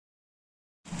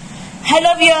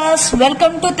Hello viewers,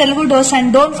 welcome to Telugu Dose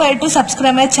and don't forget to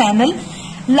subscribe my channel.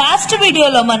 Last video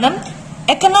lo manam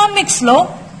economics lo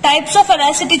types of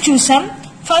elasticity chusam.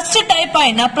 First type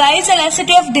aina price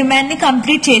elasticity of demand ni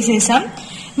complete chesesam.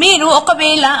 Meeru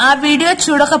okavela aa video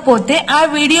chudakapothe aa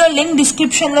video link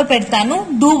description lo pedtanu,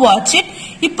 do watch it.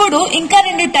 Ippudu inka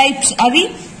rendu types avi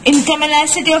income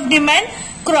elasticity of demand,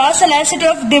 cross elasticity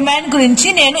of demand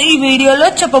gurinchi nenu ee video lo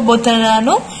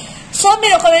cheppabothunnanu. So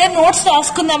మీరు ఒకవేళ notes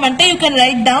రాసుకుందామంటే you can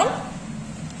write down.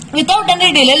 Without any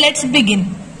delay, let's begin.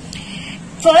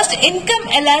 First, income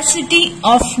elasticity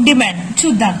of demand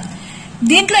చూద్దాం.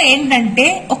 దీంట్లో ఏంటంటే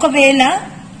ఒకవేళ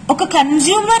ఒక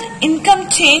consumer income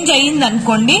change అయ్యింది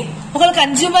అనుకోండి, ఒక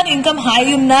కన్స్యూమర్ ఇన్కమ్ హై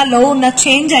ఉన్నా లో ఉన్నా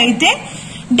చేంజ్ అయితే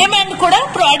డిమాండ్ కూడా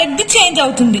ప్రోడక్ట్ ది చేంజ్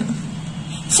అవుతుంది.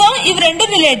 సో ఇవి రెండు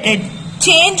related.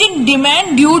 Change in demand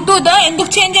due to the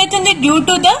ఎందుకు చేంజ్ అవుతుంది? Due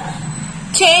to the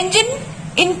change in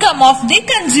income of the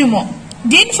consumer.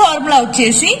 దీని ఫార్ములా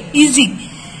వచ్చేసి easy,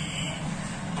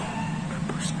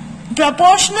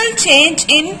 proportional change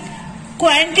in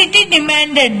quantity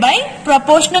demanded by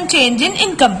proportional change in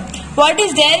income. What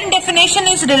is there in definition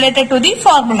is related to the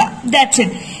formula. That's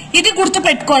it. ఇది గుర్తు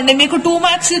పెట్టుకోండి, మీకు 2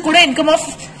 marks కూడా income of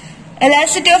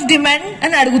elasticity of demand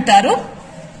అని అడుగుతారు.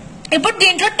 ఇప్పుడు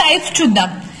దీంట్లో టైప్స్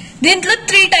చూద్దాం. దీంట్లో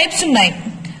 3 టైప్స్ ఉన్నాయి.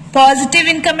 Positive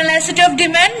income elasticity of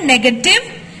demand, negative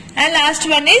and last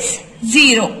one is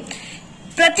zero.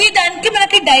 ప్రతి దానికి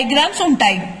మనకి డయాగ్రామ్స్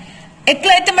ఉంటాయి.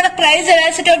 ఎట్లయితే మన ప్రైస్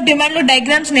ఎలాస్టిసిటీ ఆఫ్ డిమాండ్ లో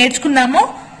diagrams నేర్చుకున్నామో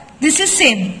this is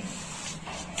same.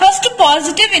 First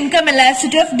positive income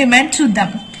elasticity of demand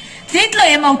చూద్దాం. దీంట్లో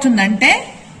ఏమవుతుందంటే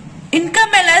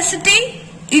income elasticity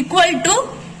equal to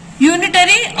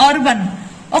unitary are 1.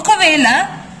 ఒకవేళ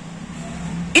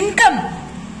ఇన్కమ్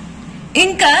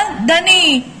ఇంకా దాని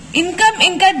ఇన్కమ్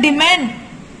ఇంకా డిమాండ్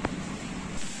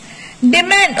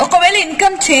ఒకవేళ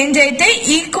ఇన్కమ్ చేంజ్ అయితే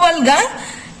ఈక్వల్ గా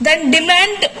దాని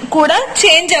డిమాండ్ కూడా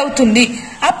చేంజ్ అవుతుంది.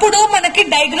 అప్పుడు మనకి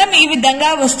డయాగ్రామ్ ఈ విధంగా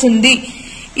వస్తుంది.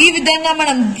 ఈ విధంగా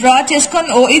మనం డ్రా చేసుకొని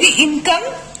ఇది income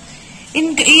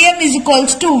EM is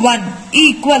equals to 1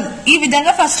 equal, ఈ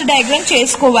విధంగా ఫస్ట్ డయాగ్రామ్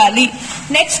చేసుకోవాలి.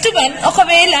 నెక్స్ట్ వన్,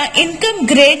 ఒకవేళ income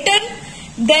greater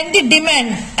than the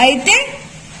demand అయితే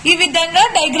ఈ విధంగా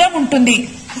డయాగ్రామ్ ఉంటుంది.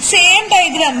 సేమ్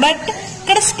డయాగ్రామ్ బట్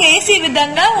ఇక్కడ స్పేస్ ఈ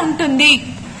విధంగా ఉంటుంది.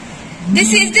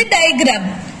 This is the diagram.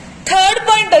 Third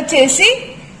point వచ్చేసి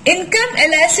income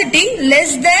elasticity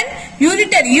less than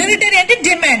unitary. Unitary అంటే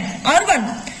డిమాండ్ ఆర్ 1.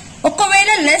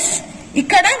 ఒకవేళ లెస్,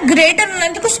 ఇక్కడ గ్రేటర్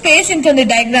ఉన్నందుకు స్పేస్ ఉంటుంది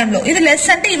డయాగ్రామ్ లో. ఇది లెస్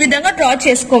అంటే ఈ విధంగా డ్రా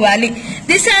చేసుకోవాలి.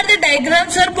 This are the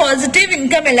diagrams for positive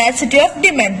income elasticity of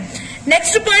demand.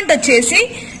 Next point వచ్చేసి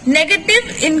negative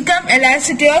income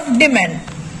elasticity of demand.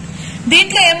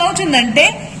 దీంట్లో ఏమవుతుందంటే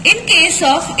in case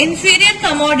of inferior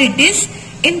commodities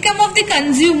income of the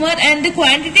consumer and the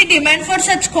quantity demand for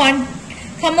such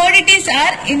commodities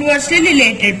are inversely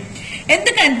related.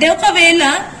 ఎందుకంటే ఒకవేళ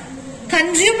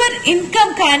consumer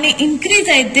income కానీ increase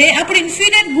అయితే అప్పుడు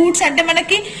inferior goods అంటే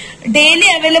మనకి డైలీ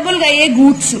అవైలబుల్ గా అయ్యే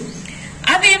గూడ్స్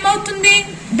అవి ఏమవుతుంది,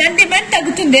 దాని డిమాండ్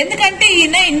తగ్గుతుంది. ఎందుకంటే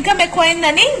ఈయన ఇన్కమ్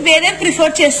ఎక్కువైందని వేరే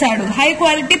ప్రిఫర్ చేస్తాడు, హై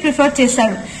క్వాలిటీ ప్రిఫర్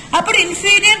చేస్తాడు. అప్పుడు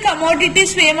ఇన్ఫీరియర్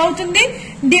కమోడిటీస్ ఏమవుతుంది,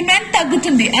 డిమాండ్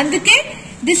తగ్గుతుంది. అందుకే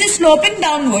దిస్ ఇస్ స్లోపింగ్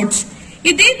డౌన్వర్డ్స్.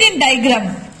 ఇది దీని డయాగ్రామ్.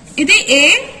 ఇది ఏ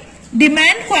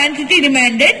డిమాండ్ క్వాంటిటీ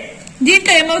డిమాండెడ్.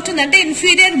 దీంట్లో ఏమవుతుందంటే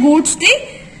ఇన్ఫీరియర్ గూడ్స్ ది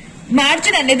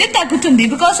మార్జిన్ అనేది తగ్గుతుంది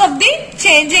because of the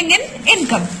changing in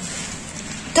income.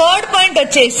 Third point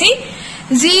వచ్చేసి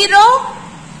zero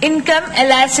income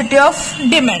elasticity of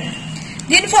demand.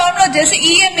 దీని ఫార్ములా వచ్చేసి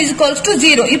ఈఎం ఈజ్ ఈక్వల్స్ టు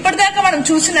 0. ఇప్పటిదాకా మనం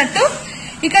చూసినట్టు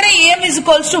ఇక్కడ EM is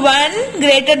equals to 1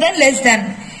 greater than less than,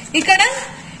 ఇక్కడ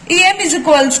EM is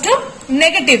equals to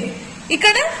negative,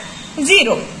 ఇక్కడ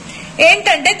 0.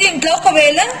 ఏంటంటే దీంట్లో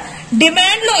ఒకవేళ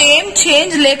డిమాండ్ లో ఏం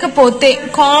చేంజ్ లేకపోతే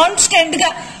కాన్స్టెంట్ గా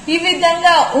ఈ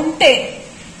విధంగా ఉంటే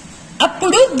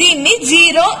అప్పుడు దీన్ని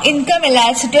zero income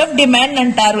elasticity of demand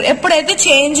అంటారు. ఎప్పుడైతే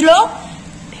చేంజ్ లో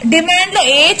డిమాండ్ లో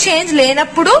ఏ చేంజ్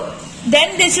లేనప్పుడు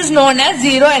then this is known as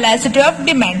zero elasticity of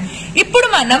demand. ఇప్పుడు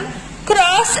మనం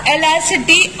క్రాస్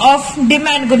ఎలాస్టిసిటీ ఆఫ్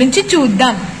డిమాండ్ గురించి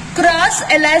చూద్దాం. క్రాస్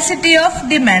ఎలాస్టిసిటీ ఆఫ్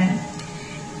డిమాండ్,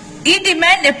 ఈ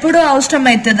డిమాండ్ ఎప్పుడు అవసరం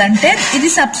అవుతుందంటే ఇది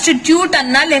సబ్స్టిట్యూట్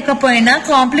అన్నా లేకపోయినా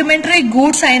కాంప్లిమెంటరీ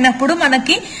గూడ్స్ అయినప్పుడు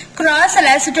మనకి cross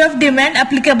elasticity of demand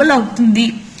applicable అవుతుంది.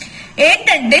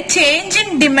 ఏంటంటే change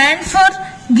in demand for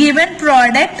given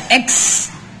product X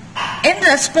in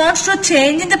response to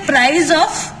change in the price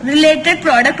of related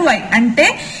product why. అంటే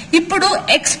ఇప్పుడు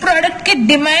ఎక్స్ ప్రోడక్ట్ కి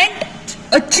డిమాండ్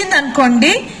వచ్చింది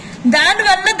అనుకోండి,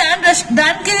 దానివల్ల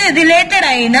దానికి రిలేటెడ్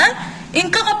అయిన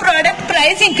ఇంకొక ప్రోడక్ట్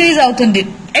ప్రైస్ ఇంక్రీజ్ అవుతుంది.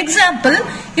 ఎగ్జాంపుల్,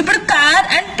 ఇప్పుడు కార్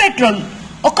అండ్ పెట్రోల్.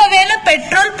 ఒకవేళ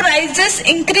పెట్రోల్ ప్రైజెస్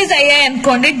ఇంక్రీజ్ అయ్యాయి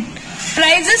అనుకోండి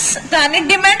ప్రైజెస్ కానీ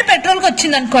డిమాండ్ పెట్రోల్ కి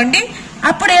వచ్చింది అనుకోండి,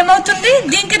 అప్పుడు ఏమవుతుంది,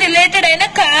 దీనికి రిలేటెడ్ అయిన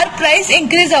కార్ ప్రైస్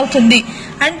ఇంక్రీజ్ అవుతుంది.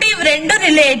 అంటే ఇవి రెండు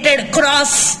రిలేటెడ్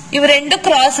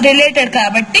క్రాస్ రిలేటెడ్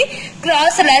కాబట్టి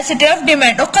క్రాస్ ఎలాస్టిసిటీ ఆఫ్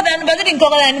డిమాండ్ ఒక్కదాని బదులు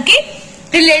ఇంకొక దానికి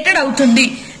రిలేటెడ్ అవుతుంది.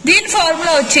 దీని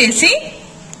ఫార్ములా వచ్చేసి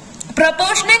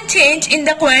proportional change in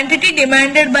the quantity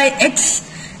demanded by X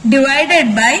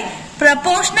divided by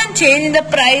proportional change in the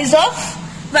price of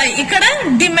why. ఇక్కడ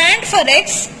demand for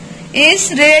X is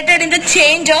related in the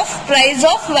change of price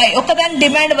of why. ఒకదాని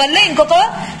demand వల్ల ఇంకొక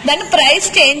దాని price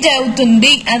change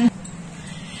అవుతుంది.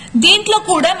 దీంట్లో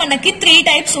కూడా మనకి 3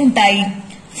 types ఉంటాయి.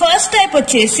 ఫస్ట్ టైప్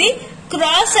వచ్చేసి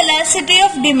cross elasticity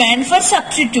of demand for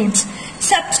substitutes.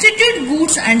 Substitute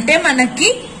goods అంటే మనకి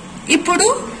ఇప్పుడు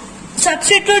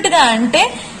సబ్స్టిట్యూట్ గా అంటే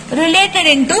రిలేటెడ్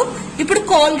ఇంటూ ఇప్పుడు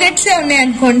కోల్గేట్స్ ఉన్నాయి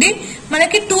అనుకోండి,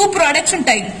 మనకి 2 ప్రోడక్ట్స్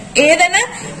ఉంటాయి. ఏదైనా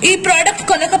ఈ ప్రోడక్ట్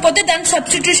కొనకపోతే దాని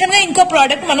సబ్స్టిట్యూషన్ గా ఇంకో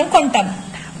ప్రోడక్ట్ మనం కొంటాం.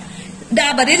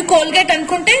 డాబర్, ఇది కోల్గేట్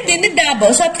అనుకుంటే దీన్ని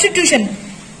డాబర్ సబ్స్టిట్యూషన్.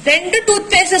 2 టూత్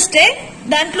పేస్ట్ వస్తే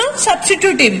దాంట్లో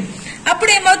సబ్స్టిట్యూట్ ఇవి.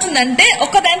 అప్పుడు ఏమవుతుందంటే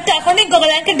ఒకదానికి కాకుండా ఇంకొక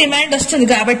దానికి డిమాండ్ వస్తుంది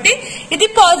కాబట్టి ఇది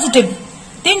పాజిటివ్.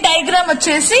 దీని డయాగ్రామ్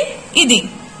వచ్చేసి ఇది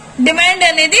డిమాండ్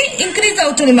అనేది ఇంక్రీజ్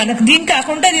అవుతుంది మనకు, దీని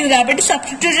కాకుండా ఇది కాబట్టి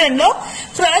సబ్స్టిట్యూషన్ లో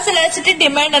క్రాస్ ఎలాస్టిసిటీ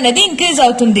డిమాండ్ అనేది ఇంక్రీజ్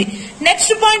అవుతుంది.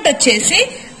 నెక్స్ట్ పాయింట్ వచ్చేసి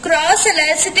cross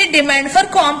elasticity demand for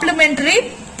complementary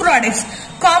products.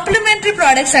 Complementary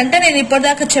products అంటే నేను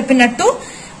ఇప్పటిదాకా చెప్పినట్టు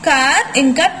కార్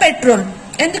ఇంకా పెట్రోల్.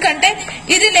 ఎందుకంటే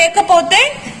ఇది లేకపోతే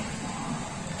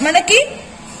మనకి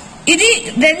ఇది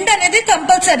రెండు అనేది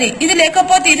కంపల్సరీ, ఇది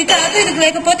లేకపోతే ఇది కాదు, ఇది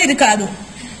లేకపోతే ఇది కాదు,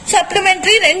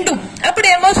 సప్లిమెంటరీ రెండు. అప్పుడు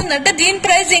ఏమవుతుందంటే దీని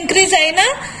ప్రైస్ ఇంక్రీజ్ అయినా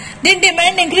దీని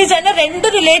డిమాండ్ ఇంక్రీజ్ అయినా రెండు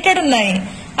రిలేటెడ్ ఉన్నాయి.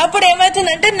 అప్పుడు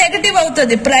ఏమవుతుందంటే నెగటివ్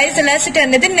అవుతుంది, ప్రైస్ ఎలాస్టిసిటీ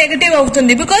అనేది నెగటివ్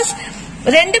అవుతుంది. బికాస్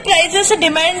రెండు ప్రైజెస్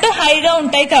డిమాండ్ హైగా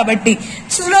ఉంటాయి కాబట్టి.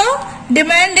 So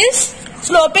demand is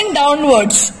sloping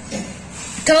downwards.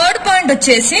 Third point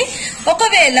వచ్చేసి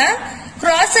ఒకవేళ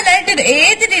క్రాస్ రిలేటెడ్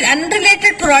ఏది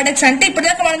అన్రిలేటెడ్ ప్రోడక్ట్స్ అంటే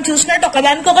ఇప్పటిదాకా మనం చూసినట్టు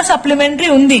ఒకదానికి ఒక సప్లిమెంటరీ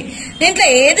ఉంది, దీంట్లో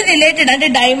ఏది రిలేటెడ్ అంటే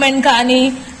డైమండ్ కానీ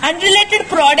అన్రిలేటెడ్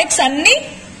ప్రోడక్ట్స్ అన్ని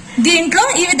దీంట్లో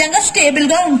ఈ విధంగా స్టేబుల్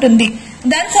గా ఉంటుంది.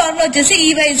 దాని ఫార్ములా వచ్చేసి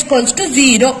EY =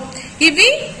 0. ఇవి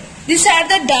this are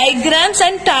the diagrams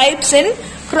and types in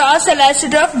cross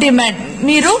elasticity of demand.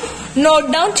 మీరు నోట్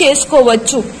డౌన్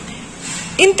చేసుకోవచ్చు.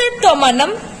 ఇంతటితో మనం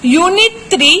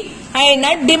Unit-3 అయిన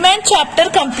డిమాండ్ చాప్టర్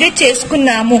కంప్లీట్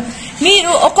చేసుకున్నాము.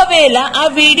 మీరు ఒకవేళ ఆ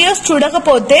వీడియోస్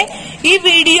చూడకపోతే ఈ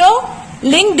వీడియో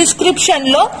లింక్ డిస్క్రిప్షన్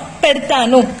లో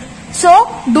పెడతాను. So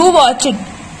do watch it.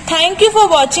 Thank you for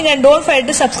watching and don't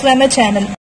forget to subscribe my channel.